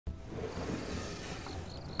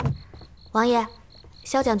王爷，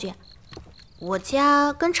萧将军，我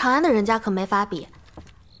家跟长安的人家可没法比。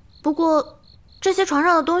不过这些床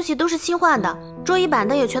上的东西都是新换的，桌椅板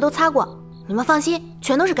凳也全都擦过，你们放心，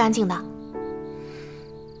全都是干净的。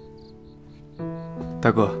大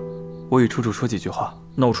哥，我与楚楚说几句话。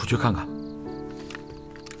那我出去看看。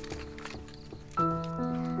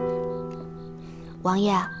王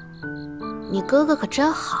爷，你哥哥可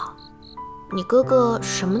真好，你哥哥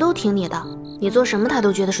什么都听你的，你做什么他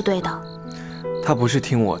都觉得是对的。他不是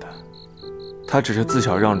听我的，他只是自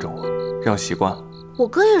小让着我，让习惯了。我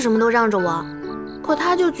哥也什么都让着我，可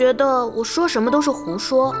他就觉得我说什么都是胡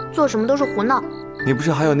说，做什么都是胡闹。你不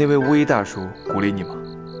是还有那位巫医大叔鼓励你吗？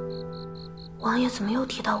王爷怎么又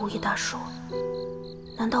提到巫医大叔？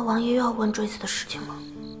难道王爷又要问坠子的事情吗？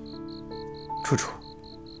楚楚，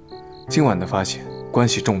今晚的发现关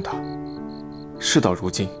系重大，事到如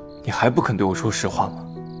今，你还不肯对我说实话吗？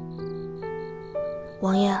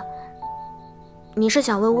王爷，你是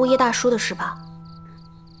想问巫医大叔的事吧？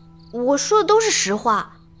我说的都是实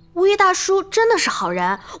话，巫医大叔真的是好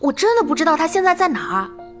人，我真的不知道他现在在哪儿。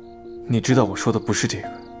你知道我说的不是这个。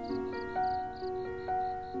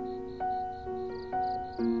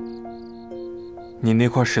你那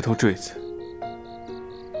块石头坠子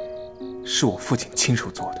是我父亲亲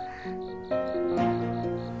手做的。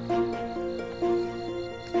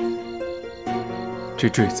这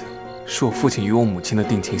坠子是我父亲与我母亲的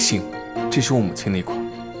定情信物，这是我母亲那块，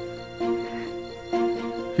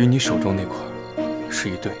与你手中那块是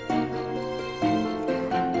一对。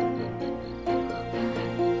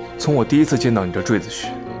从我第一次见到你这坠子时，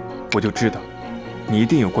我就知道你一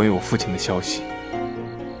定有关于我父亲的消息，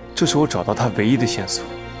这是我找到他唯一的线索。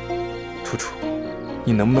楚楚，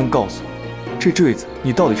你能不能告诉我，这坠子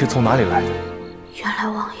你到底是从哪里来的？原来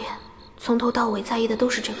王爷从头到尾在意的都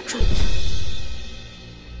是这个坠子。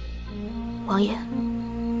王爷，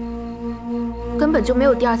根本就没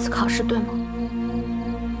有第二次考试，对吗？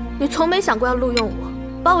你从没想过要录用我，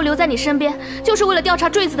把我留在你身边，就是为了调查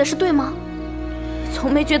坠子的事，对吗？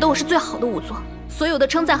从没觉得我是最好的仵作，所有的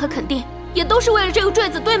称赞和肯定也都是为了这个坠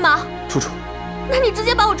子，对吗？楚楚，那你直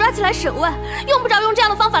接把我抓起来审问，用不着用这样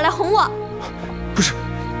的方法来哄我。不是，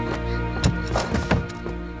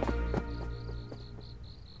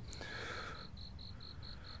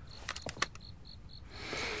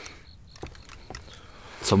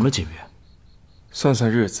怎么了，锦瑜？算算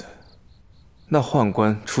日子，那宦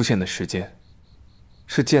官出现的时间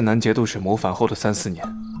是剑南节度使谋反后的3、4年。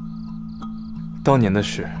当年的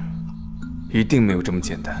事一定没有这么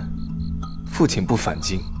简单。父亲不返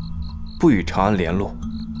京，不与长安联络，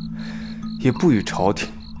也不与朝廷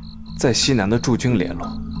在西南的驻军联络，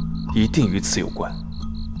一定与此有关。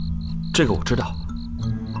这个我知道，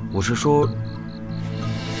我是说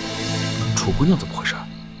楚姑娘怎么回事？